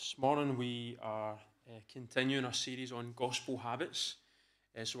This morning we are continuing our series on gospel habits.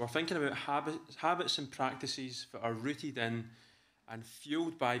 So we're thinking about habits and practices that are rooted in and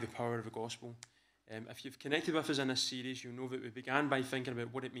fueled by the power of the gospel. If you've connected with us in this series, you'll know that we began by thinking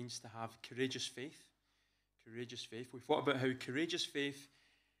about what it means to have courageous faith. Courageous faith. We thought about how courageous faith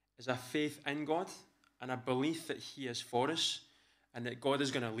is a faith in God and a belief that He is for us and that God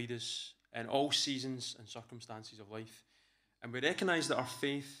is going to lead us in all seasons and circumstances of life. And we recognise that our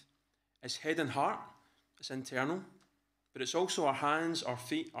faith is head and heart, it's internal, but it's also our hands, our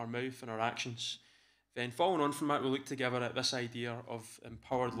feet, our mouth, and our actions. Then, following on from that, we look together at this idea of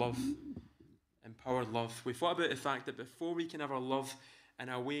empowered love. Empowered love. We thought about the fact that before we can ever love in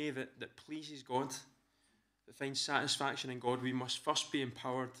a way that pleases God, that finds satisfaction in God, we must first be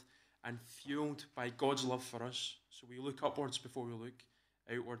empowered and fueled by God's love for us. So we look upwards before we look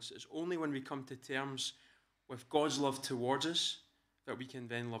outwards. It's only when we come to terms with God's love towards us that we can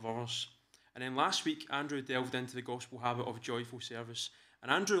then love others. And then last week, Andrew delved into the gospel habit of joyful service. And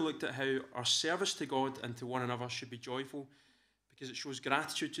Andrew looked at how our service to God and to one another should be joyful because it shows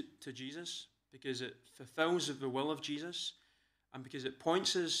gratitude to Jesus, because it fulfills the will of Jesus, and because it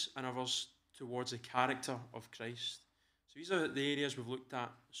points us and others towards the character of Christ. So these are the areas we've looked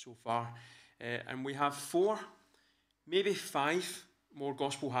at so far. And we have 4, maybe 5 more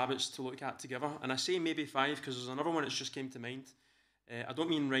gospel habits to look at together. And I say maybe 5 because there's another one that's just came to mind. I don't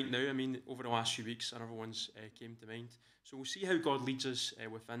mean right now, I mean over the last few weeks, another one's came to mind. So we'll see how God leads us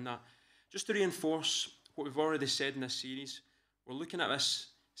within that. Just to reinforce what we've already said in this series, we're looking at this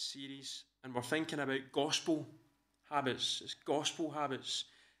series and we're thinking about gospel habits. It's gospel habits.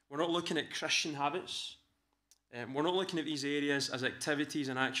 We're not looking at Christian habits. We're not looking at these areas as activities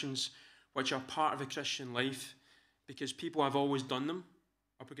and actions which are part of a Christian life because people have always done them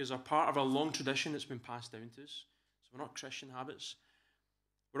or because they're part of a long tradition that's been passed down to us. So we're not Christian habits.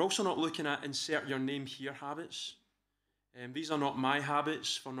 We're also not looking at insert your name here habits. These are not my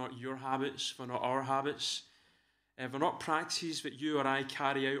habits, they're not your habits, they're not our habits. They're not practices that you or I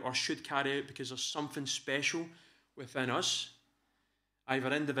carry out or should carry out because there's something special within us,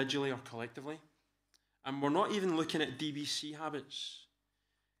 either individually or collectively. And we're not even looking at DBC habits.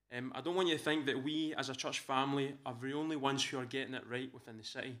 I don't want you to think that we as a church family are the only ones who are getting it right within the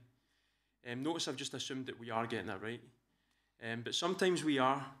city. Notice I've just assumed that we are getting it right. But sometimes we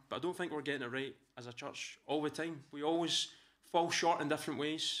are, but I don't think we're getting it right as a church all the time. We always fall short in different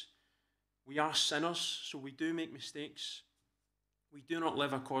ways. We are sinners, so we do make mistakes. We do not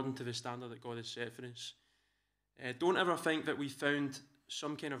live according to the standard that God has set for us. Don't ever think that we found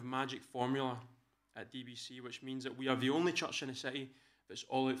some kind of magic formula at DBC, which means that we are the only church in the city that's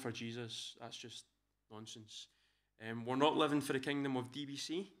all out for Jesus. That's just nonsense. We're not living for the kingdom of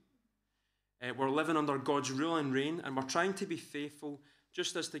DBC. We're living under God's rule and reign, and we're trying to be faithful.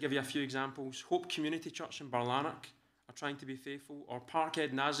 Just as to give you a few examples, Hope Community Church in Barlanark are trying to be faithful, or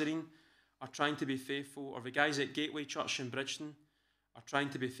Parkhead Nazarene are trying to be faithful, or the guys at Gateway Church in Bridgeton are trying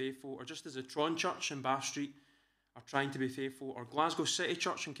to be faithful, or just as the Tron Church in Bath Street are trying to be faithful, or Glasgow City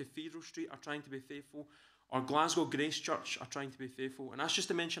Church in Cathedral Street are trying to be faithful, or Glasgow Grace Church are trying to be faithful. And that's just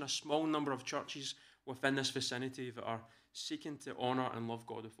to mention a small number of churches within this vicinity that are seeking to honour and love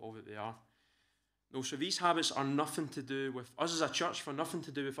God with all that they are. No, so these habits are nothing to do with us as a church, they're nothing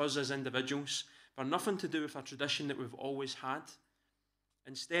to do with us as individuals, they're nothing to do with a tradition that we've always had.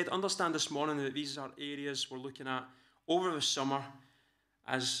 Instead, understand this morning that these are areas we're looking at over the summer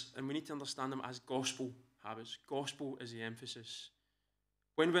and we need to understand them as gospel habits. Gospel is the emphasis.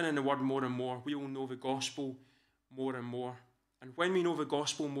 When we're in the word more and more, we will know the gospel more and more. And when we know the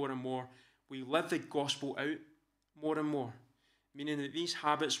gospel more and more, we live the gospel out more and more. Meaning that these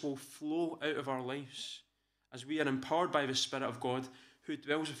habits will flow out of our lives as we are empowered by the Spirit of God who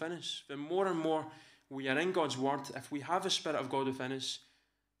dwells within us. The more and more we are in God's word, if we have the Spirit of God within us,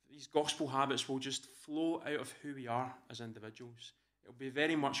 these gospel habits will just flow out of who we are as individuals. It'll be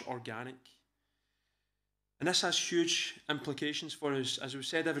very much organic. And this has huge implications for us. As we've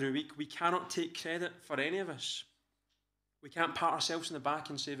said every week, we cannot take credit for any of us. We can't pat ourselves in the back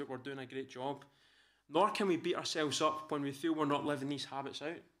and say that we're doing a great job. Nor can we beat ourselves up when we feel we're not living these habits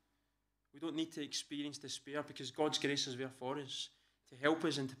out. We don't need to experience despair because God's grace is there for us to help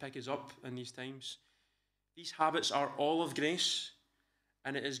us and to pick us up in these times. These habits are all of grace,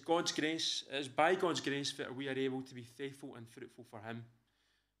 and it is God's grace, it is by God's grace that we are able to be faithful and fruitful for Him.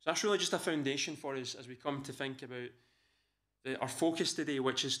 So that's really just a foundation for us as we come to think about our focus today,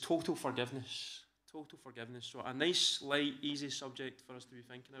 which is total forgiveness. Total forgiveness. So a nice, light, easy subject for us to be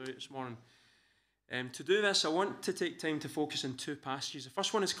thinking about this morning. To do this, I want to take time to focus on 2 passages. The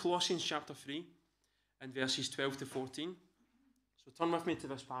first one is Colossians chapter 3 and verses 12 to 14. So turn with me to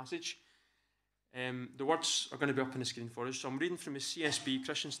this passage. The words are going to be up on the screen for us. So I'm reading from the CSB,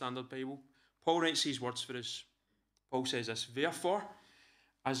 Christian Standard Bible. Paul writes these words for us. Paul says this: "Therefore,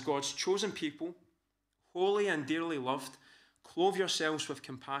 as God's chosen people, holy and dearly loved, clothe yourselves with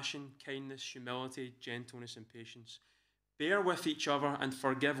compassion, kindness, humility, gentleness, and patience. Bear with each other and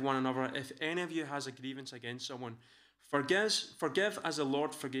forgive one another if any of you has a grievance against someone. Forgive as the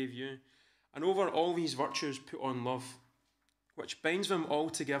Lord forgave you. And over all these virtues put on love, which binds them all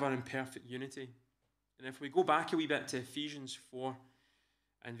together in perfect unity." And if we go back a wee bit to Ephesians 4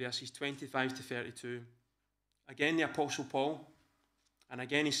 and verses 25 to 32, again the Apostle Paul, and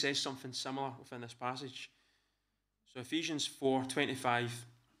again he says something similar within this passage. So Ephesians 4:25,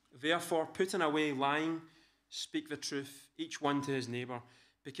 "Therefore, putting away lying, speak the truth, each one to his neighbour,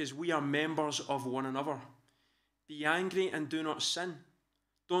 because we are members of one another. Be angry and do not sin.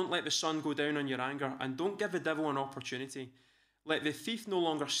 Don't let the sun go down on your anger, and don't give the devil an opportunity. Let the thief no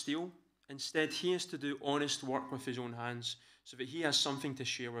longer steal. Instead, he is to do honest work with his own hands, so that he has something to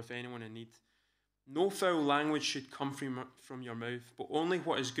share with anyone in need. No foul language should come from your mouth, but only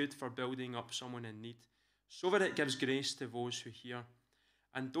what is good for building up someone in need, so that it gives grace to those who hear.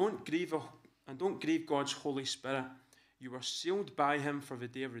 And don't grieve God's Holy Spirit. You are sealed by him for the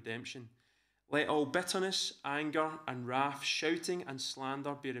day of redemption. Let all bitterness, anger, and wrath, shouting and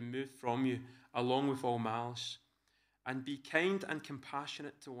slander be removed from you, along with all malice. And be kind and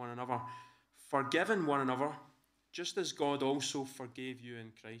compassionate to one another, forgiving one another, just as God also forgave you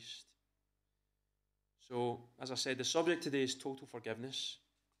in Christ." So, as I said, the subject today is total forgiveness.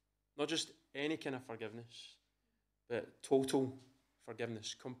 Not just any kind of forgiveness, but total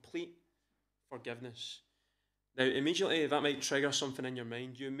forgiveness, complete forgiveness. Now, immediately that might trigger something in your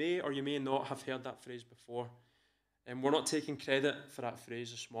mind. You may or you may not have heard that phrase before. And we're not taking credit for that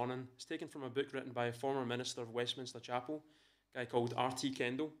phrase this morning. It's taken from a book written by a former minister of Westminster Chapel, a guy called R.T.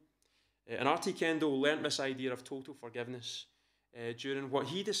 Kendall. And R.T. Kendall learnt this idea of total forgiveness during what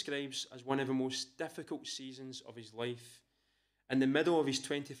he describes as one of the most difficult seasons of his life, in the middle of his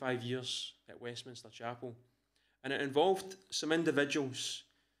 25 years at Westminster Chapel. And it involved some individuals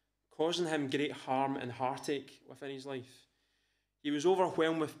causing him great harm and heartache within his life. He was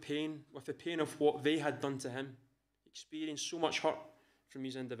overwhelmed with the pain of what they had done to him. Experienced so much hurt from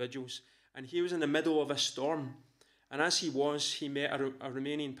these individuals, and he was in the middle of a storm. And as he met a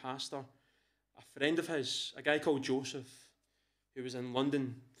Romanian pastor, a friend of his, a guy called Joseph, who was in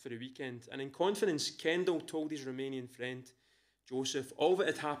London for the weekend. And in confidence, Kendall told his Romanian friend, Joseph, all that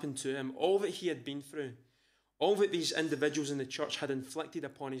had happened to him, all that he had been through, all that these individuals in the church had inflicted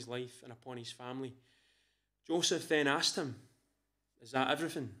upon his life and upon his family. Joseph then asked him, "Is that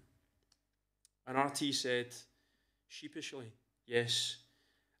everything?" And R.T. said, sheepishly, "Yes."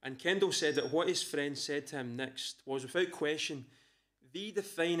 And Kendall said that what his friend said to him next was, without question, the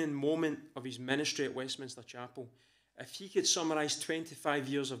defining moment of his ministry at Westminster Chapel. If he could summarise 25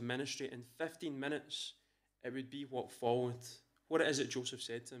 years of ministry in 15 minutes, it would be what followed. What it is that Joseph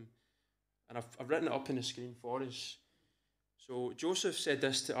said to him. And I've written it up on the screen for us. So Joseph said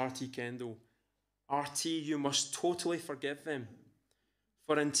this to R.T. Kendall: "R.T., you must totally forgive them.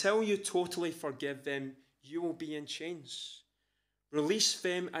 For until you totally forgive them, you will be in chains. Release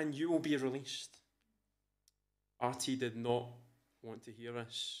them and you will be released." R.T. did not want to hear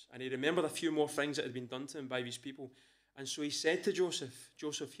this. And he remembered a few more things that had been done to him by these people. And so he said to Joseph,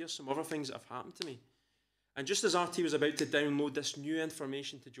 "Joseph, here's some other things that have happened to me." And just as R.T. was about to download this new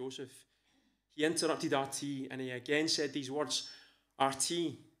information to Joseph, he interrupted R.T. and he again said these words: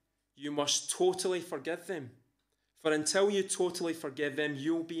 "R.T., you must totally forgive them. For until you totally forgive them,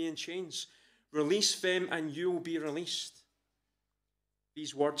 you'll be in chains. Release them and you will be released."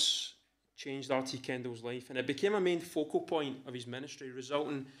 These words changed R.T. Kendall's life, and it became a main focal point of his ministry,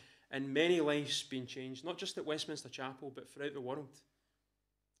 resulting in many lives being changed, not just at Westminster Chapel, but throughout the world.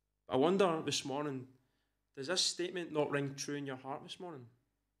 I wonder this morning, does this statement not ring true in your heart this morning?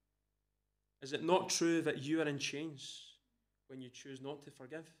 Is it not true that you are in chains when you choose not to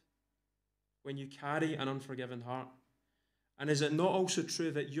forgive? When you carry an unforgiving heart? And is it not also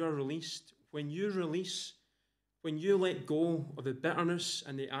true that you are released when you release, when you let go of the bitterness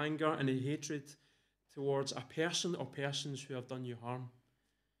and the anger and the hatred towards a person or persons who have done you harm?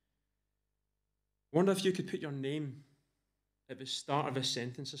 I wonder if you could put your name at the start of this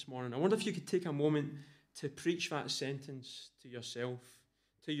sentence this morning. I wonder if you could take a moment to preach that sentence to yourself,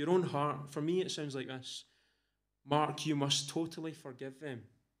 to your own heart. For me, it sounds like this: "Mark, you must totally forgive them.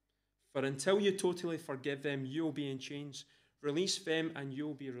 For until you totally forgive them, you'll be in chains. Release them and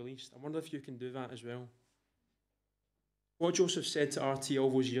you'll be released." I wonder if you can do that as well. What Joseph said to R.T. all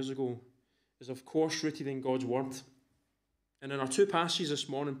those years ago is, of course, rooted in God's word. And in our two passages this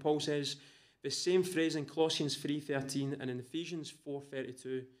morning, Paul says the same phrase in Colossians 3:13 and in Ephesians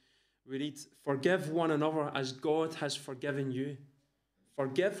 4:32. We read, "Forgive one another as God has forgiven you."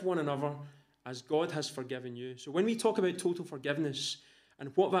 Forgive one another as God has forgiven you. So when we talk about total forgiveness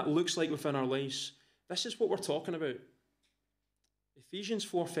and what that looks like within our lives, this is what we're talking about. Ephesians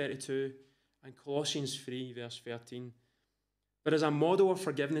 4:32 and Colossians 3 verse 13. There is a model of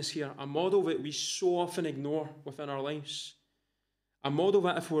forgiveness here, a model that we so often ignore within our lives. A model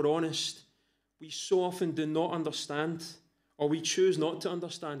that, if we're honest, we so often do not understand, or we choose not to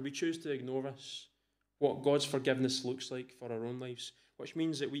understand. We choose to ignore this, what God's forgiveness looks like for our own lives, which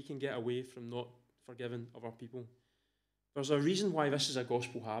means that we can get away from not forgiving other people. There's a reason why this is a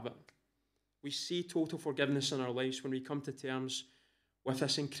gospel habit. We see total forgiveness in our lives when we come to terms with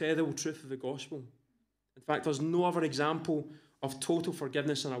this incredible truth of the gospel. In fact, there's no other example of total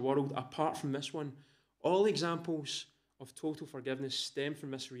forgiveness in our world apart from this one. All examples of total forgiveness stem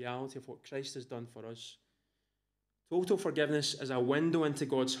from this reality of what Christ has done for us. Total forgiveness is a window into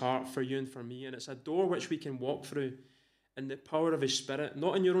God's heart for you and for me, and it's a door which we can walk through in the power of His Spirit,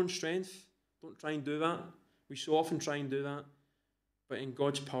 not in your own strength. Don't try and do that. We so often try and do that. But in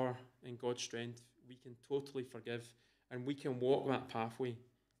God's power, in God's strength, we can totally forgive, and we can walk that pathway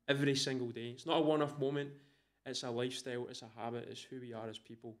every single day. It's not a one-off moment. It's a lifestyle. It's a habit. It's who we are as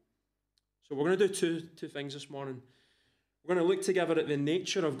people. So we're going to do two things this morning. We're going to look together at the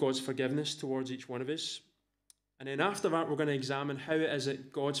nature of God's forgiveness towards each one of us. And then after that, we're going to examine how it is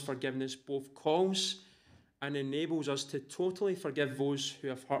that God's forgiveness both calls and enables us to totally forgive those who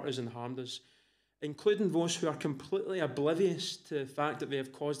have hurt us and harmed us, including those who are completely oblivious to the fact that they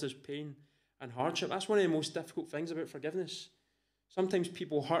have caused us pain and hardship. That's one of the most difficult things about forgiveness. Sometimes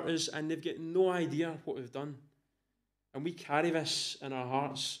people hurt us and they've got no idea what we've done. And we carry this in our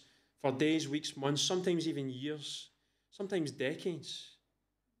hearts for days, weeks, months, sometimes even years, sometimes decades.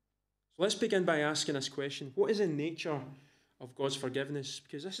 So let's begin by asking this question: what is the nature of God's forgiveness?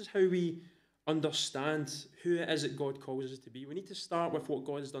 Because this is how we understand who it is that God calls us to be. We need to start with what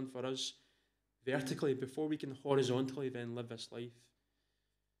God has done for us vertically before we can horizontally then live this life.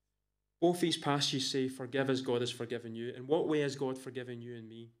 Both these passages say, "Forgive as God has forgiven you." In what way has God forgiven you and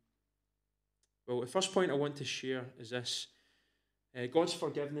me? Well, the first point I want to share is this. God's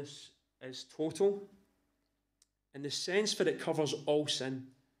forgiveness is total in the sense that it covers all sin.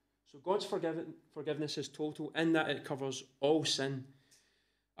 So God's forgiveness is total in that it covers all sin.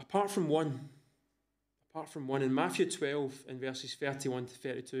 Apart from one. In Matthew 12, in verses 31 to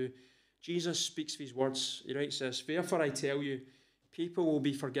 32, Jesus speaks these words. He writes this: "Therefore I tell you, people will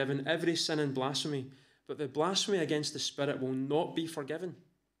be forgiven every sin and blasphemy, but the blasphemy against the Spirit will not be forgiven.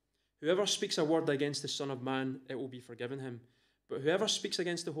 Whoever speaks a word against the Son of Man, it will be forgiven him. But whoever speaks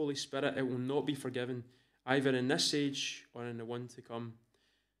against the Holy Spirit, it will not be forgiven, either in this age or in the one to come."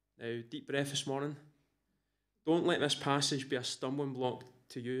 Now, deep breath this morning. Don't let this passage be a stumbling block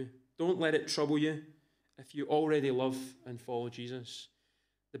to you. Don't let it trouble you if you already love and follow Jesus.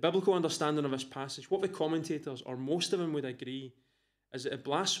 The biblical understanding of this passage, what the commentators, or most of them, would agree, is that a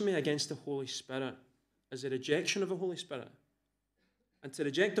blasphemy against the Holy Spirit is a rejection of the Holy Spirit. And to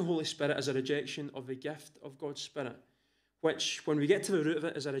reject the Holy Spirit is a rejection of the gift of God's Spirit, which, when we get to the root of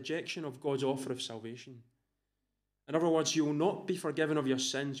it, is a rejection of God's offer of salvation. In other words, you will not be forgiven of your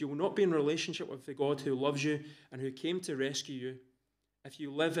sins. You will not be in relationship with the God who loves you and who came to rescue you if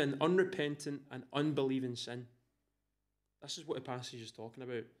you live in unrepentant and unbelieving sin. This is what the passage is talking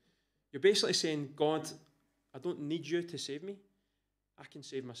about. You're basically saying, God, I don't need you to save me. I can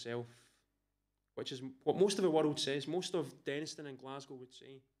save myself. Which is what most of the world says, most of Denniston and Glasgow would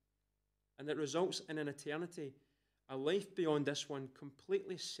say. And it results in an eternity, a life beyond this one,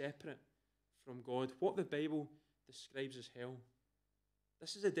 completely separate from God, what the Bible describes as hell.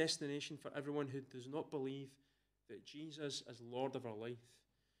 This is a destination for everyone who does not believe that Jesus is Lord of our life.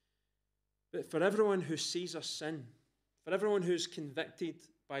 But for everyone who sees their sin, for everyone who's convicted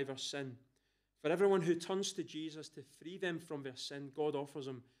by their sin, for everyone who turns to Jesus to free them from their sin, God offers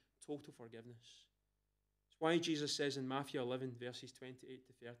them total forgiveness. That's why Jesus says in Matthew 11, verses 28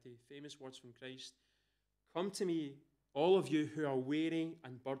 to 30, famous words from Christ, "Come to me, all of you who are weary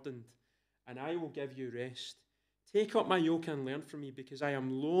and burdened, and I will give you rest. Take up my yoke and learn from me, because I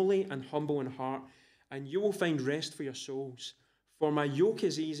am lowly and humble in heart, and you will find rest for your souls. For my yoke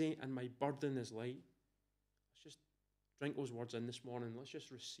is easy and my burden is light." Let's just drink those words in this morning. Let's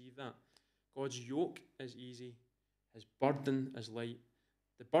just receive that. God's yoke is easy. His burden is light.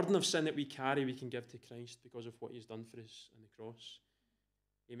 The burden of sin that we carry, we can give to Christ because of what He's done for us on the cross.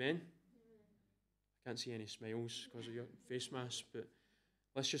 Amen? I can't see any smiles because of your face mask, but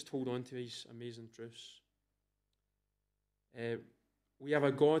let's just hold on to these amazing truths. We have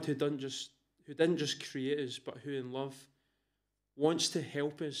a God who didn't just create us, but who in love wants to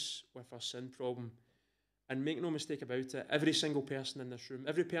help us with our sin problem. And make no mistake about it, every single person in this room,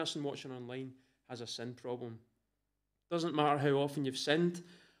 every person watching online has a sin problem. Doesn't matter how often you've sinned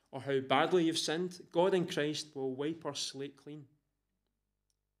or how badly you've sinned, God in Christ will wipe our slate clean.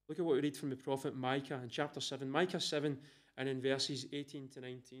 Look at what we read from the prophet Micah in chapter 7. Micah 7 and in verses 18 to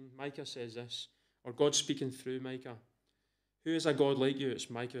 19. Micah says this, or God speaking through Micah. Who is a God like you? It's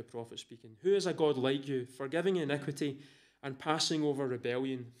Micah the prophet speaking. Who is a God like you, forgiving iniquity and passing over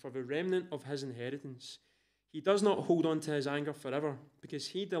rebellion for the remnant of his inheritance? He does not hold on to his anger forever, because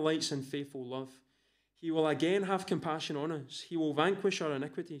he delights in faithful love. He will again have compassion on us. He will vanquish our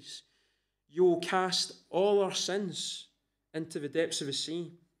iniquities. You will cast all our sins into the depths of the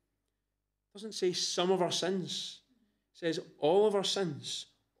sea. It doesn't say some of our sins. It says all of our sins,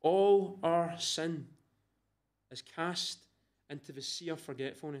 all our sin is cast into the sea of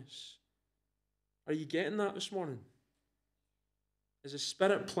forgetfulness. Are you getting that this morning? Is the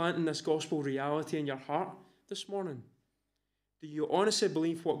Spirit planting this gospel reality in your heart this morning? Do you honestly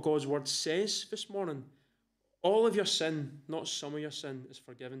believe what God's word says this morning? All of your sin, not some of your sin, is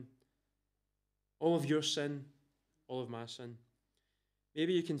forgiven. All of your sin, all of my sin.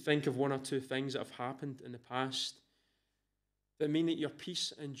 Maybe you can think of one or two things that have happened in the past that mean that your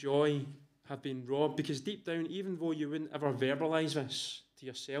peace and joy have been robbed, because deep down, even though you wouldn't ever verbalize this to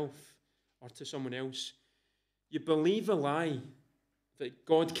yourself or to someone else, you believe a lie that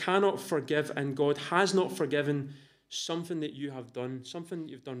God cannot forgive and God has not forgiven something that you have done, something that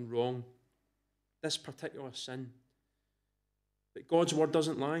you've done wrong, this particular sin. But God's word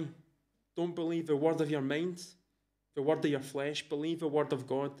doesn't lie. Don't believe the word of your mind, the word of your flesh. Believe the word of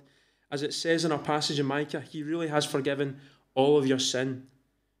God. As it says in our passage in Micah, he really has forgiven all of your sin.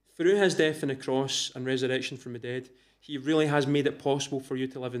 Through his death on the cross and resurrection from the dead, he really has made it possible for you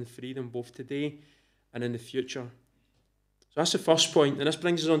to live in freedom both today and in the future. So that's the first point, and this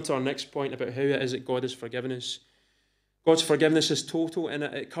brings us on to our next point about how it is that God has forgiven us. God's forgiveness is total, and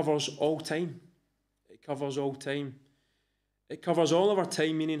it covers all time. It covers all time. It covers all of our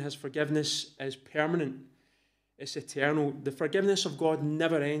time, meaning his forgiveness is permanent. It's eternal. The forgiveness of God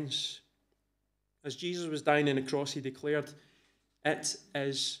never ends. As Jesus was dying on the cross, he declared, "It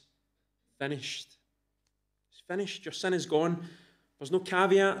is finished." It's finished. Your sin is gone. There's no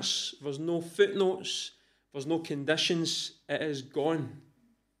caveats. There's no footnotes. There's no conditions. It is gone.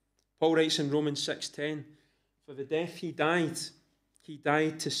 Paul writes in Romans 6:10, "For the death he died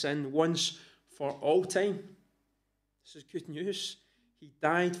to sin once for all time." This is good news. He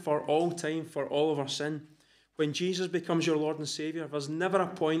died for all time, for all of our sin. When Jesus becomes your Lord and Savior, there's never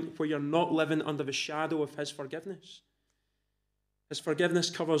a point where you're not living under the shadow of his forgiveness. His forgiveness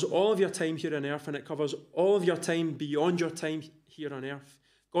covers all of your time here on earth, and it covers all of your time beyond your time here on earth.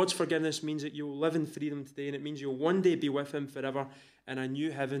 God's forgiveness means that you will live in freedom today, and it means you'll one day be with him forever in a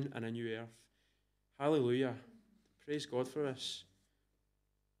new heaven and a new earth. Hallelujah. Praise God for this.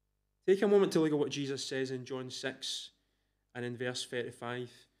 Take a moment to look at what Jesus says in John 6 and in verse 35.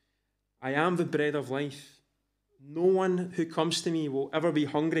 "I am the bread of life. No one who comes to me will ever be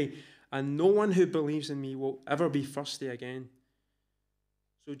hungry, and no one who believes in me will ever be thirsty again."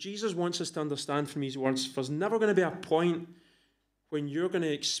 So Jesus wants us to understand from these words, there's never going to be a point when you're going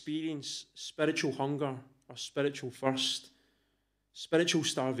to experience spiritual hunger or spiritual thirst, spiritual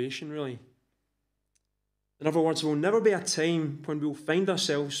starvation, really. In other words, there will never be a time when we'll find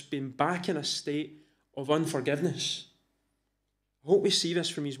ourselves being back in a state of unforgiveness. I hope we see this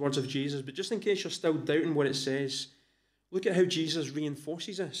from these words of Jesus, but just in case you're still doubting what it says, look at how Jesus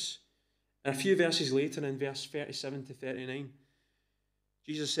reinforces this. And a few verses later, in verse 37 to 39,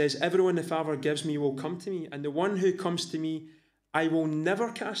 Jesus says, "Everyone the Father gives me will come to me, and the one who comes to me I will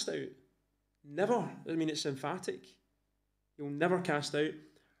never cast out." Never. I mean, it's emphatic. He will never cast out.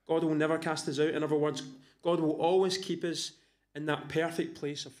 God will never cast us out. In other words, God will always keep us in that perfect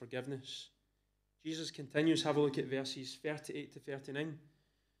place of forgiveness. Jesus continues, have a look at verses 38 to 39.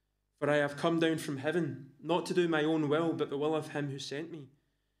 "For I have come down from heaven, not to do my own will, but the will of him who sent me.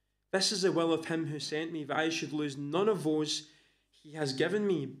 This is the will of him who sent me, that I should lose none of those he has given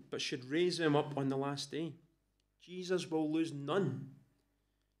me, but should raise them up on the last day." Jesus will lose none.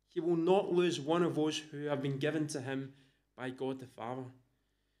 He will not lose one of those who have been given to him by God the Father.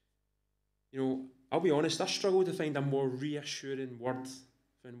 You know, I'll be honest, I struggle to find a more reassuring word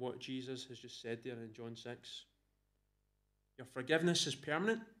than what Jesus has just said there in John 6. Your forgiveness is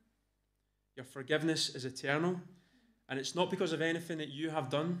permanent. Your forgiveness is eternal. And it's not because of anything that you have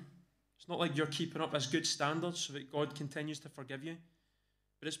done. It's not like you're keeping up as good standards so that God continues to forgive you.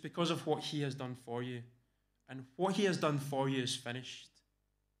 But it's because of what he has done for you And what he has done for you is finished.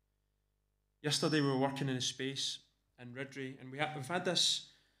 Yesterday we were working in a space in Ridley, and we've had this,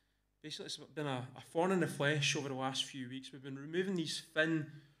 basically it's been a thorn in the flesh over the last few weeks. We've been removing these thin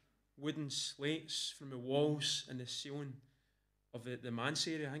wooden slates from the walls and the ceiling of the manse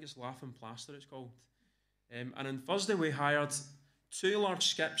area. I think it's Laughing Plaster it's called. And on Thursday we hired 2 large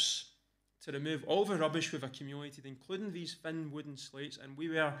skips to remove all the rubbish we've accumulated, including these thin wooden slates, and we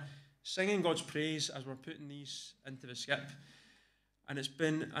were singing God's praise as we're putting these into the skip. And it's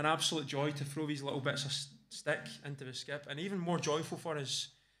been an absolute joy to throw these little bits of stick into the skip, and even more joyful for us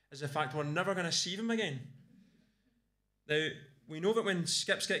is the fact we're never going to see them again. Now, we know that when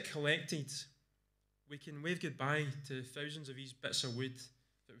skips get collected, we can wave goodbye to thousands of these bits of wood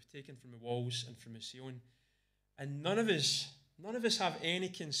that we've taken from the walls and from the ceiling. And none of us have any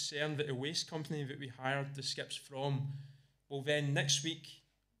concern that the waste company that we hired the skips from will then next week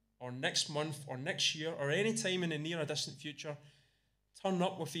or next month or next year or any time in the near or distant future turn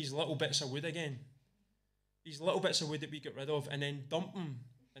up with these little bits of wood again. These little bits of wood that we get rid of and then dump them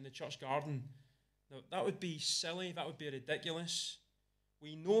in the church garden. Now, that would be silly, that would be ridiculous.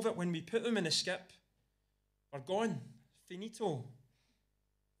 We know that when we put them in a skip, they're gone, finito,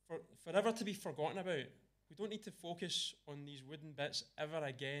 forever to be forgotten about. We don't need to focus on these wooden bits ever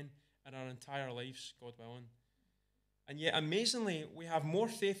again in our entire lives, God willing. And yet, amazingly, we have more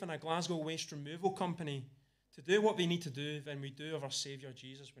faith in a Glasgow waste removal company to do what they need to do than we do of our Saviour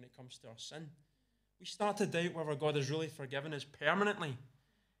Jesus when it comes to our sin. We start to doubt whether God has really forgiven us permanently,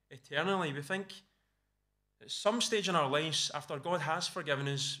 eternally. We think at some stage in our lives, after God has forgiven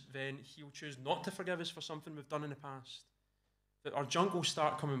us, then he'll choose not to forgive us for something we've done in the past. That our junk will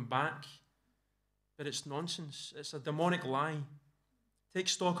start coming back. But it's nonsense. It's a demonic lie. Take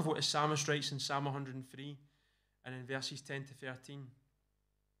stock of what the psalmist writes in Psalm 103 and in verses 10 to 13.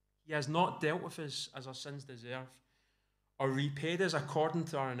 He has not dealt with us as our sins deserve, or repaid us according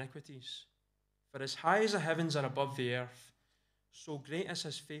to our iniquities. For as high as the heavens are above the earth, so great is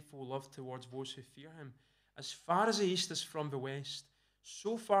his faithful love towards those who fear him. As far as the east is from the west,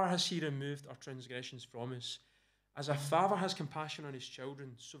 so far has he removed our transgressions from us. As a father has compassion on his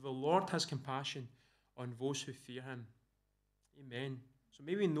children, so the Lord has compassion on those who fear him. Amen. So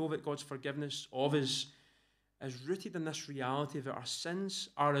may we know that God's forgiveness of us is rooted in this reality that our sins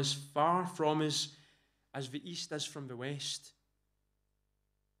are as far from us as the east is from the west.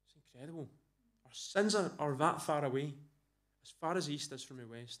 It's incredible. Our sins are that far away, as far as the east is from the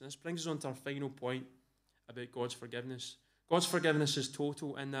west. And this brings us on to our final point about God's forgiveness. God's forgiveness is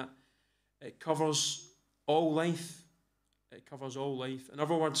total in that it covers all life. It covers all life. In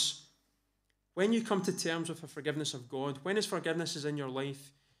other words, when you come to terms with the forgiveness of God, when his forgiveness is in your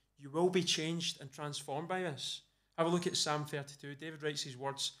life, you will be changed and transformed by this. Have a look at Psalm 32. David writes these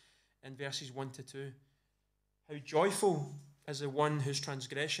words in verses 1 to 2. How joyful is the one whose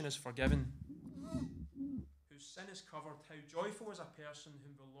transgression is forgiven, whose sin is covered. How joyful is a person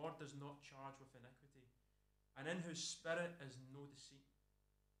whom the Lord does not charge with iniquity, and in whose spirit is no deceit.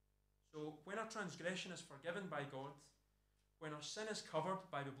 So when our transgression is forgiven by God, when our sin is covered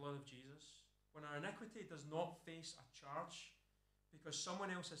by the blood of Jesus, when our iniquity does not face a charge because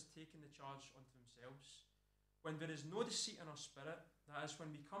someone else has taken the charge onto themselves, when there is no deceit in our spirit, that is,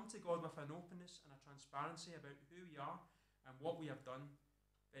 when we come to God with an openness and a transparency about who we are and what we have done,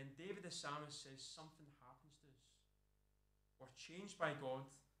 then David the psalmist says something happens to us. We're changed by God.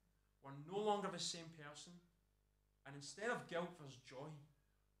 We're no longer the same person. And instead of guilt, there's joy.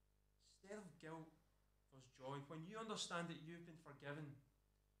 Instead of guilt, there's joy. When you understand that you've been forgiven,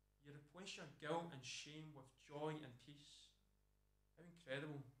 you replace your guilt and shame with joy and peace. How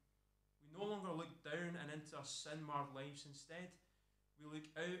incredible. We no longer look down and into our sin-marred lives. Instead, we look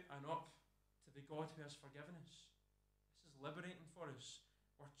out and up to the God who has forgiven us. This is liberating for us.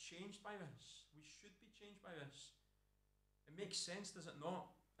 We're changed by this. We should be changed by this. It makes sense, does it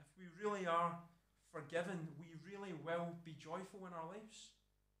not? If we really are forgiven, we really will be joyful in our lives.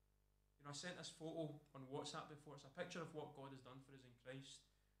 You know, I sent this photo on WhatsApp before. It's a picture of what God has done for us in Christ.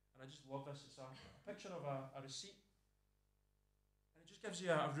 And I just love this. It's a picture of a receipt. And it just gives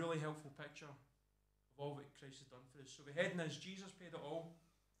you a really helpful picture of all that Christ has done for us. So the heading is, Jesus paid it all.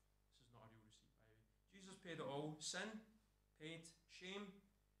 This is not a real receipt, by the way. Jesus paid it all. Sin, paid. Shame,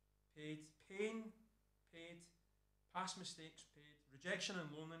 paid. Pain, paid. Past mistakes, paid. Rejection and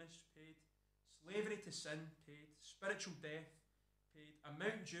loneliness, paid. Slavery to sin, paid. Spiritual death, paid.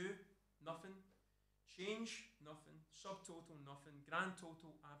 Amount due, nothing. Change, nothing. Subtotal, nothing. Grand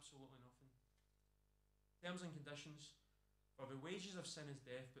total, absolutely nothing. Terms and conditions. For the wages of sin is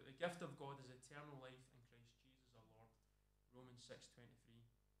death, but the gift of God is eternal life in Christ Jesus our Lord. Romans 6:23.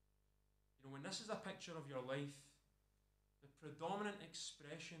 You know, when this is a picture of your life, the predominant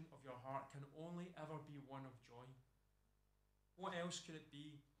expression of your heart can only ever be one of joy. What else could it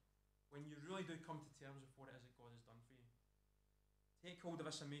be when you really do come to terms with what it is that God has done for you? Take hold of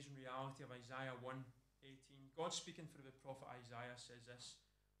this amazing reality of Isaiah 1:18. God speaking through the prophet Isaiah says this,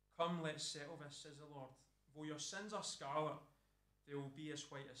 "Come, let's settle this, says the Lord. Though your sins are scarlet, they will be as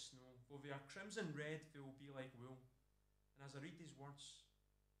white as snow. Though they are crimson red, they will be like wool." And as I read these words,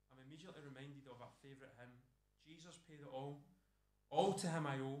 I'm immediately reminded of our favourite hymn, "Jesus paid it all to him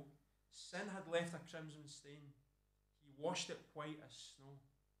I owe. Sin had left a crimson stain, he washed it white as snow."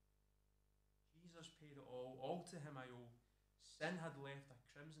 Jesus paid it all to him I owe. Sin had left a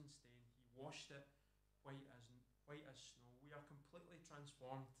crimson stain, he washed it white as snow. We are completely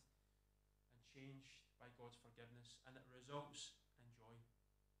transformed and changed by God's forgiveness, and it results in joy.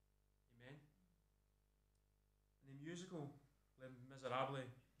 Amen. In the musical Les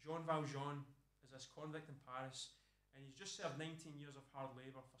Miserables, Jean Valjean is this convict in Paris, and he's just served 19 years of hard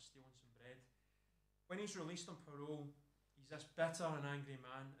labour for stealing some bread. When he's released on parole, he's this bitter and angry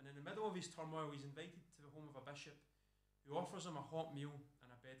man, and in the middle of his turmoil, he's invited to the home of a bishop who offers him a hot meal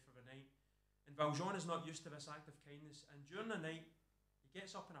and a bed for the night. And Valjean is not used to this act of kindness, and during the night, he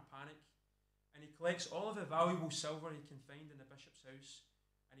gets up in a panic, and he collects all of the valuable silver he can find in the bishop's house,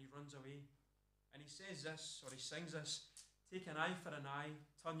 and he runs away. And he says this, or he sings this, "Take an eye for an eye,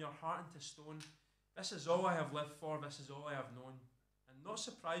 turn your heart into stone. This is all I have lived for, this is all I have known." And not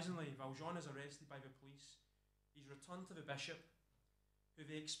surprisingly, Valjean is arrested by the police. He's returned to the bishop, who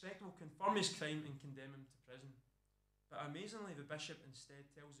they expect will confirm his crime and condemn him to prison. But amazingly, the bishop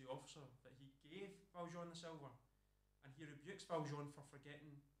instead tells the officer that he gave Valjean the silver, and he rebukes Valjean for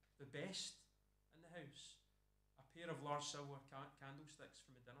forgetting the best in the house, a pair of large silver candlesticks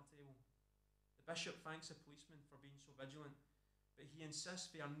from the dinner table. The bishop thanks the policeman for being so vigilant, but he insists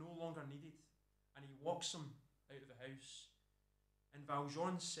they are no longer needed, and he walks them out of the house. And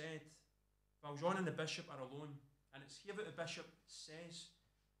Valjean and the bishop are alone, and it's here that the bishop says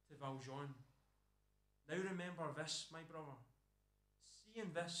to Valjean, "Now remember this, my brother. See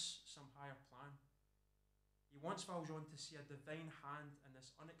in this some higher plan." He wants Valjean to see a divine hand in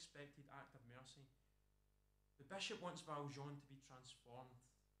this unexpected act of mercy. The bishop wants Valjean to be transformed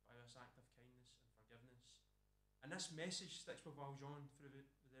by this act of kindness and forgiveness. And this message sticks with Valjean through the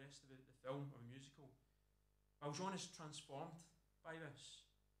rest of the film or the musical. Valjean is transformed by this.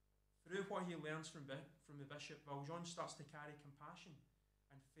 Through what he learns from the bishop, Valjean starts to carry compassion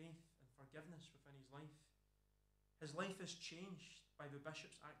and faith and forgiveness within his life. His life is changed by the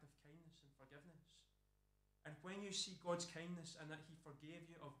bishop's act of kindness and forgiveness. And when you see God's kindness and that he forgave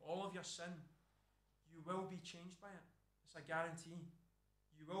you of all of your sin, you will be changed by it. It's a guarantee.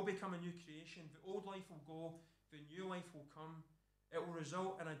 You will become a new creation. The old life will go, the new life will come. It will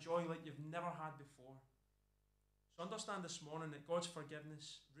result in a joy like you've never had before. So understand this morning that God's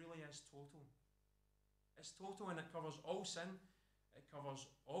forgiveness really is total. It's total, and it covers all sin, it covers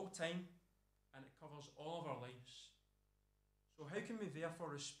all time, and it covers all of our lives. So how can we therefore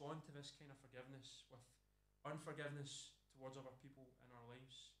respond to this kind of forgiveness with unforgiveness towards other people in our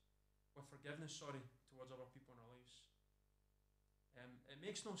lives? With forgiveness, towards other people in our lives. It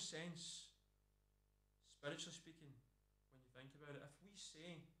makes no sense, spiritually speaking, when you think about it. If we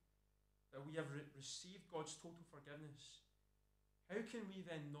say that we have received God's total forgiveness, how can we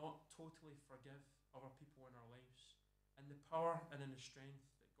then not totally forgive other people in our lives in the power and in the strength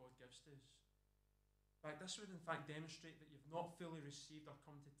that God gives to us? In fact, this would in fact demonstrate that you've not fully received or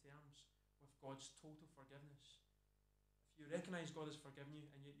come to terms with God's total forgiveness. If you recognise God has forgiven you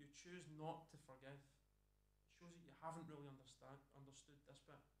and yet you choose not to forgive, it shows that you haven't really understood this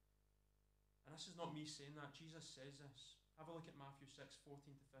bit. And this is not me saying that. Jesus says this. Have a look at Matthew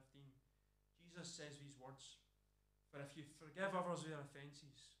 6:14 to 15. Jesus says these words, "For if you forgive others their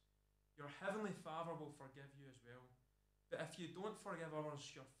offences, your heavenly Father will forgive you as well. But if you don't forgive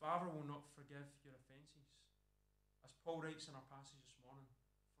others, your Father will not forgive your offences." As Paul writes in our passage this morning,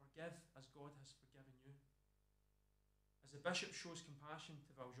 forgive as God has forgiven you. As the bishop shows compassion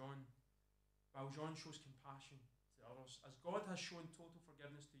to Valjean, Valjean shows compassion to others. As God has shown total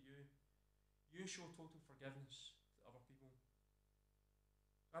forgiveness to you, you show total forgiveness to other people.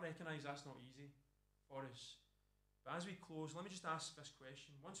 I recognise that's not easy for us. But as we close, let me just ask this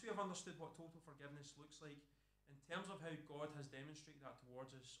question. Once we have understood what total forgiveness looks like, in terms of how God has demonstrated that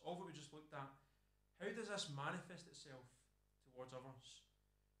towards us, all that we just looked at, how does this manifest itself towards others?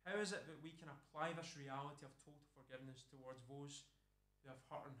 How is it that we can apply this reality of total forgiveness towards those who have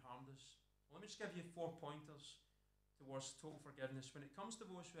hurt and harmed us? Well, let me just give you 4 pointers towards total forgiveness when it comes to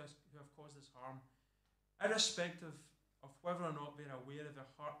those who have caused us harm, irrespective of whether or not they're aware of the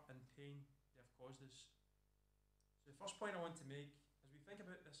hurt and pain they have caused us. So the first point I want to make, as we think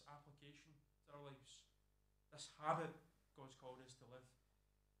about this application to our lives, this habit God's called us to live,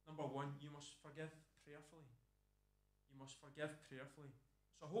 number one, you must forgive prayerfully. You must forgive prayerfully.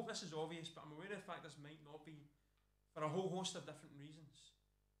 So I hope this is obvious, but I'm aware of the fact this might not be for a whole host of different reasons.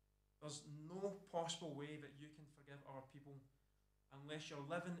 There's no possible way that you can forgive other people unless you're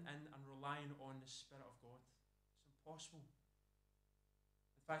living in and relying on the Spirit of God. It's impossible.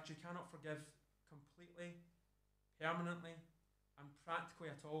 In fact, you cannot forgive completely, permanently, and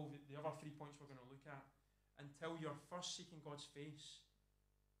practically at all, the other 3 points we're going to look at, until you're first seeking God's face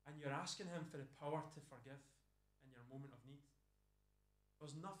and you're asking Him for the power to forgive in your moment of need.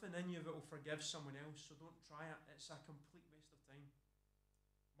 There's nothing in you that will forgive someone else, so don't try it. It's a complete waste of time.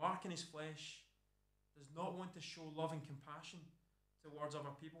 Mark in his flesh does not want to show love and compassion towards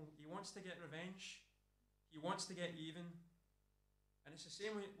other people. He wants to get revenge. He wants to get even. And it's the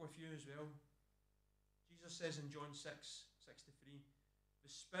same with you as well. Jesus says in John 6:63, the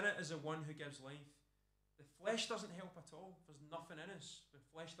Spirit is the one who gives life. The flesh doesn't help at all. There's nothing in us. The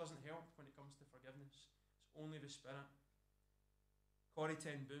flesh doesn't help when it comes to forgiveness. It's only the Spirit. Corrie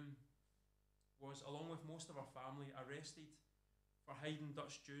ten Boom was, along with most of her family, arrested for hiding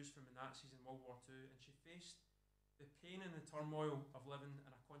Dutch Jews from the Nazis in World War II, and she faced the pain and the turmoil of living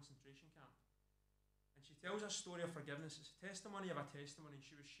in a concentration camp. And she tells a story of forgiveness. It's a testimony of a testimony.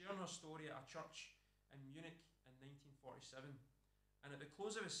 She was sharing her story at a church in Munich in 1947, and at the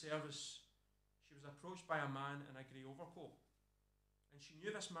close of the service, she was approached by a man in a grey overcoat, and she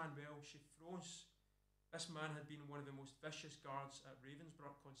knew this man well. She froze. This man had been one of the most vicious guards at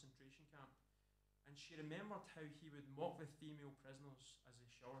Ravensbrück concentration camp, and she remembered how he would mock the female prisoners as they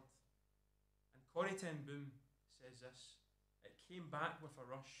showered. And Corrie ten Boom says this: it came back with a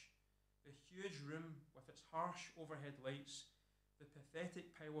rush. The huge room with its harsh overhead lights, the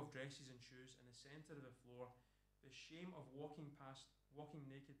pathetic pile of dresses and shoes in the centre of the floor, the shame of walking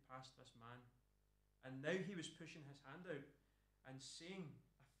naked past this man. And now he was pushing his hand out and saying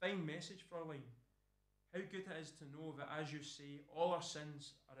a fine message, Fräulein. How good it is to know that, as you say, all our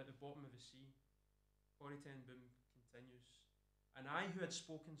sins are at the bottom of the sea. Corrie ten Boom continues. And I, who had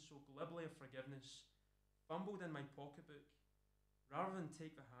spoken so glibly of forgiveness, fumbled in my pocketbook. Rather than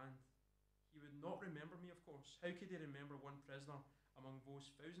take the hand, he would not remember me, of course. How could he remember one prisoner among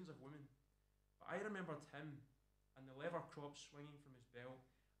those thousands of women? But I remembered him and the leather crop swinging from his belt.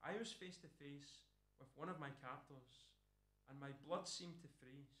 I was face to face with one of my captors, and my blood seemed to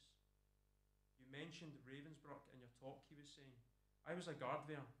freeze. You mentioned Ravensbrück in your talk, he was saying. I was a guard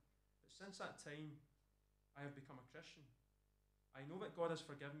there, but since that time, I have become a Christian. I know that God has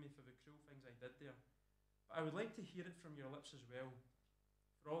forgiven me for the cruel things I did there, but I would like to hear it from your lips as well.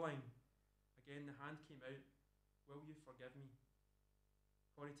 Fräulein, again the hand came out, will you forgive me?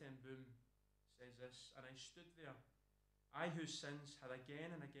 Corrie ten Boom says this, and I stood there, I whose sins had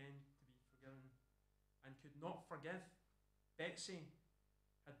again and again to be forgiven, and could not forgive. Betsy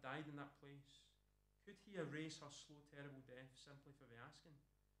had died in that place. Could he erase her slow, terrible death simply for the asking?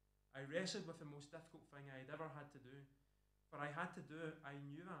 I wrestled with the most difficult thing I had ever had to do. For I had to do it, I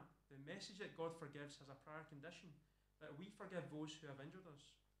knew that. The message that God forgives has a prior condition, that we forgive those who have injured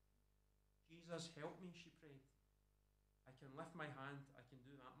us. Jesus, help me, she prayed. I can lift my hand, I can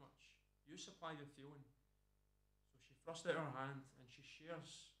do that much. You supply the feeling. So she thrust out her hand and she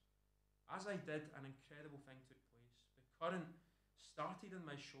shares. As I did, an incredible thing took place. The current started in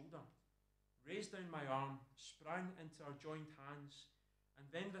my shoulder, raised down my arm, sprang into her joined hands, and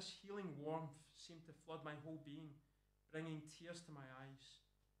then this healing warmth seemed to flood my whole being, bringing tears to my eyes.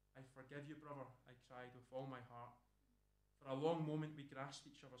 I forgive you, brother, I cried with all my heart. For a long moment we grasped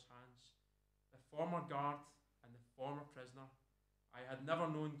each other's hands. The former guard and the former prisoner. I had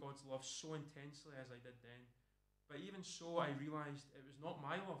never known God's love so intensely as I did then. But even so, I realised it was not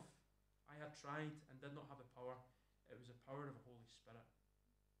my love. I had tried and did not have the power. It was the power of the Holy Spirit.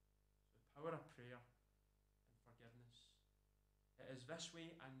 So the power of prayer and forgiveness. It is this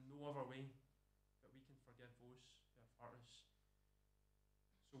way and no other way that we can forgive those who have hurt us.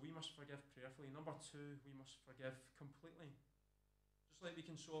 So we must forgive prayerfully. Number two, we must forgive completely. Just like we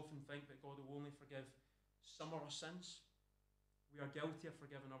can so often think that God will only forgive some of our sins, we are guilty of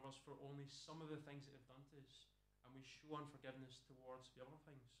forgiving others for only some of the things that they've done to us, and we show unforgiveness towards the other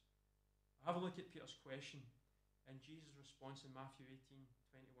things. Have a look at Peter's question and Jesus' response in Matthew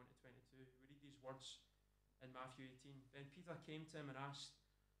 18:21 to 22. We read these words in Matthew 18. Then Peter came to him and asked,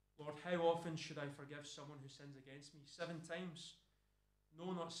 Lord, how often should I forgive someone who sins against me? 7 times?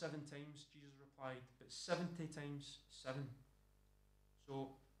 No, not 7 times, Jesus replied, but 70 times 7.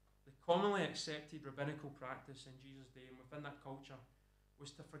 So The commonly accepted rabbinical practice in Jesus' day and within that culture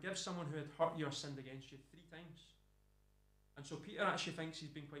was to forgive someone who had hurt you or sinned against you 3 times. And so Peter actually thinks he's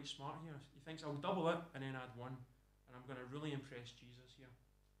been quite smart here. He thinks, I'll double it and then add 1, and I'm going to really impress Jesus here.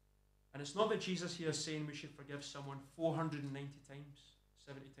 And it's not that Jesus here is saying we should forgive someone 490 times,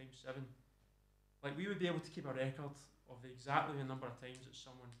 70 times 7. Like we would be able to keep a record of exactly the number of times that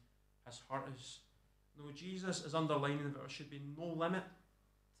someone has hurt us. No, Jesus is underlining that there should be no limit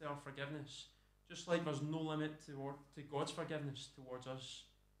to our forgiveness, just like there's no limit to God's forgiveness towards us.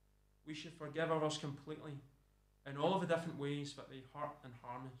 We should forgive others completely in all of the different ways that they hurt and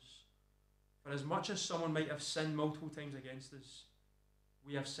harm us. For as much as someone might have sinned multiple times against us,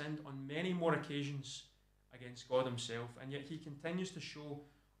 we have sinned on many more occasions against God himself, and yet he continues to show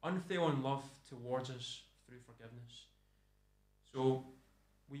unfailing love towards us through forgiveness. So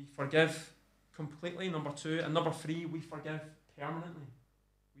we forgive completely, number 2. And number 3, we forgive permanently.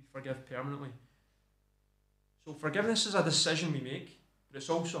 We forgive permanently. So forgiveness is a decision we make, but it's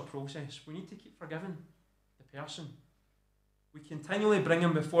also a process. We need to keep forgiving the person. We continually bring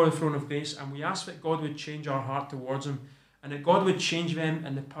him before the throne of grace, and we ask that God would change our heart towards him, and that God would change them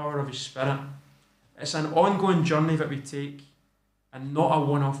in the power of his Spirit. It's an ongoing journey that we take, and not a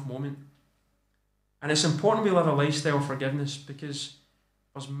one-off moment. And it's important we live a lifestyle of forgiveness, because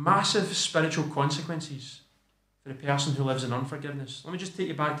there's massive spiritual consequences for the person who lives in unforgiveness. Let me just take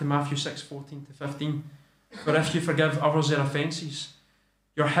you back to Matthew 6:14-15. For if you forgive others their offences,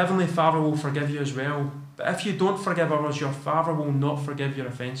 your heavenly Father will forgive you as well. But if you don't forgive others, your Father will not forgive your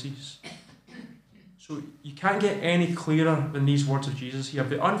offences. So you can't get any clearer than these words of Jesus here.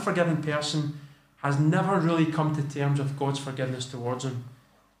 The unforgiven person has never really come to terms with God's forgiveness towards him.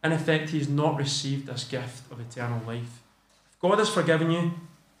 In effect, he's not received this gift of eternal life. If God has forgiven you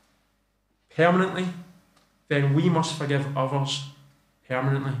permanently, then we must forgive others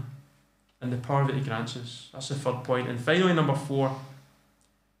permanently in the power that he grants us. That's the 3rd point. And finally, number 4,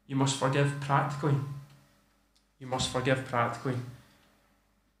 you must forgive practically. You must forgive practically.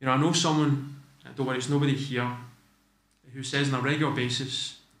 You know, I know someone, don't worry, it's nobody here, who says on a regular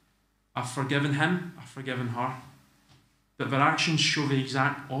basis, I've forgiven him, I've forgiven her, but their actions show the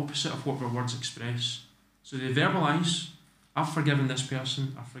exact opposite of what their words express. So they verbalise, I've forgiven this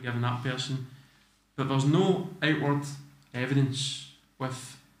person, I've forgiven that person, but there's no outward evidence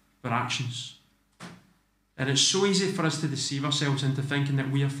with their actions. And it's so easy for us to deceive ourselves into thinking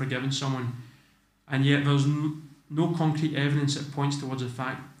that we have forgiven someone, and yet there's no concrete evidence that points towards the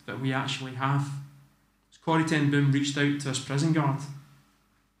fact that we actually have. As Corrie ten Boom reached out to his prison guard,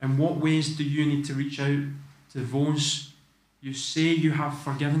 in what ways do you need to reach out to those you say you have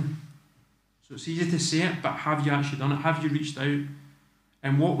forgiven? So it's easy to say it, but have you actually done it? Have you reached out?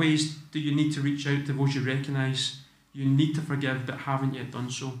 In what ways do you need to reach out to those you recognise you need to forgive but haven't yet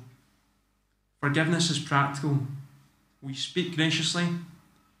done so? Forgiveness is practical. We speak graciously,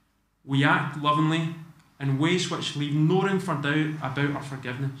 we act lovingly in ways which leave no room for doubt about our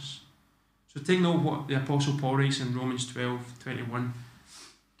forgiveness. So take note of what the Apostle Paul writes in Romans 12:21.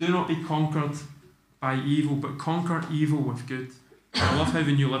 Do not be conquered by evil, but conquer evil with good. I love how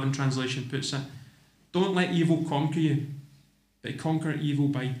the New Living Translation puts it. Don't let evil conquer you, but conquer evil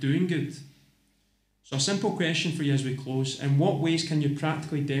by doing good. So a simple question for you as we close. In what ways can you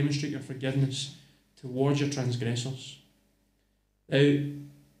practically demonstrate your forgiveness towards your transgressors? Now,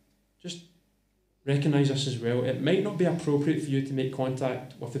 just recognise this as well. It might not be appropriate for you to make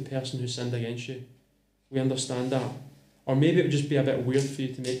contact with the person who sinned against you. We understand that. Or maybe it would just be a bit weird for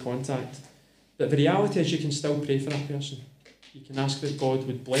you to make contact. But the reality is you can still pray for that person. You can ask that God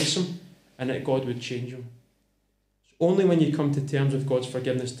would bless him and that God would change him. It's only when you come to terms with God's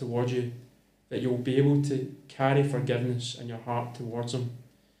forgiveness towards you that you'll be able to carry forgiveness in your heart towards him.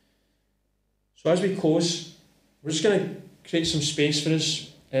 So as we close, we're just going to create some space for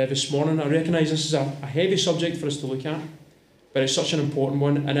us this morning. I recognise this is a heavy subject for us to look at, but it's such an important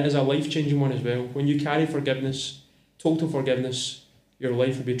one, and it is a life-changing one as well. When you carry forgiveness, total forgiveness, your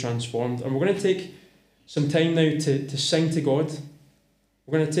life will be transformed. And we're going to take some time now to sing to God.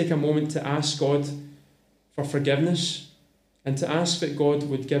 We're going to take a moment to ask God for forgiveness and to ask that God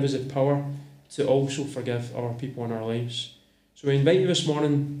would give us the power to also forgive our people in our lives. So we invite you this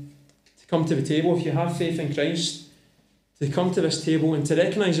morning to come to the table, if you have faith in Christ, to come to this table and to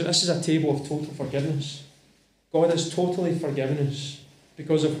recognise that this is a table of total forgiveness. God has totally forgiven us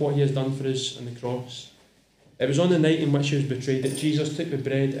because of what he has done for us on the cross. It was on the night in which he was betrayed that Jesus took the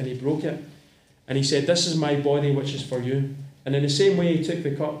bread and he broke it. And he said, this is my body which is for you. And in the same way he took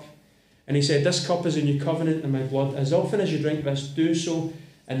the cup. And he said, this cup is a new covenant in my blood. As often as you drink this, do so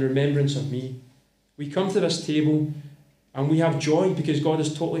in remembrance of me. We come to this table And we have joy because God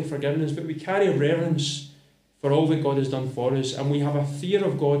has totally forgiven us, but we carry reverence for all that God has done for us, and we have a fear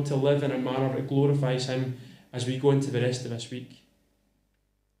of God to live in a manner that glorifies Him as we go into the rest of this week.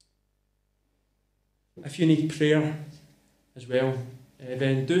 If you need prayer as well,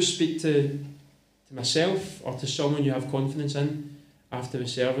 then do speak to myself or to someone you have confidence in after the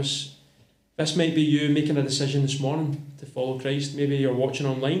service. This might be you making a decision this morning to follow Christ. Maybe you're watching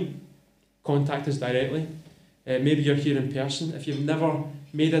online. Contact us directly. Maybe you're here in person. If you've never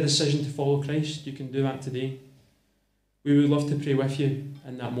made a decision to follow Christ, you can do that today. We would love to pray with you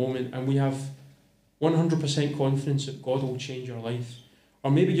in that moment, and we have 100% confidence that God will change your life. Or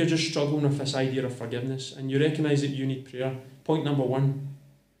maybe you're just struggling with this idea of forgiveness and you recognise that you need prayer. Point number 1,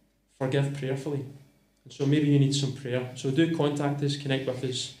 forgive prayerfully. And so maybe you need some prayer. So do contact us, connect with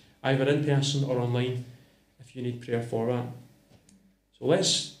us, either in person or online, if you need prayer for that. So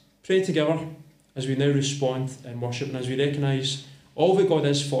let's pray together as we now respond in worship, and as we recognise all that God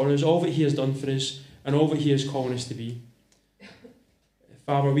is for us, all that He has done for us, and all that He is calling us to be.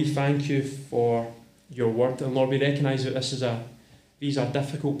 Father, we thank you for your word, and Lord, we recognise that these are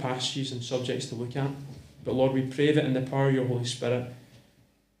difficult passages and subjects to look at. But Lord, we pray that in the power of your Holy Spirit,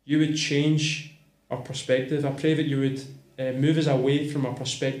 you would change our perspective. I pray that you would move us away from our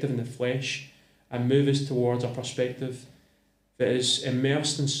perspective in the flesh and move us towards a perspective that is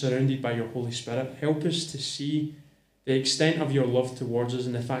immersed and surrounded by your Holy Spirit. Help us to see the extent of your love towards us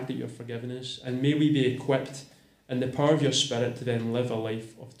and the fact that you've forgiven us. And may we be equipped in the power of your Spirit to then live a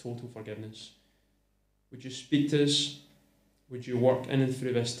life of total forgiveness. Would you speak to us? Would you work in and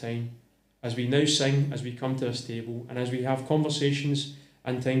through this time as we now sing, as we come to this table, and as we have conversations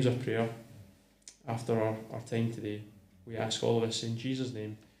and times of prayer after our time today? We ask all of this in Jesus'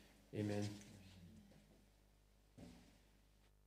 name. Amen.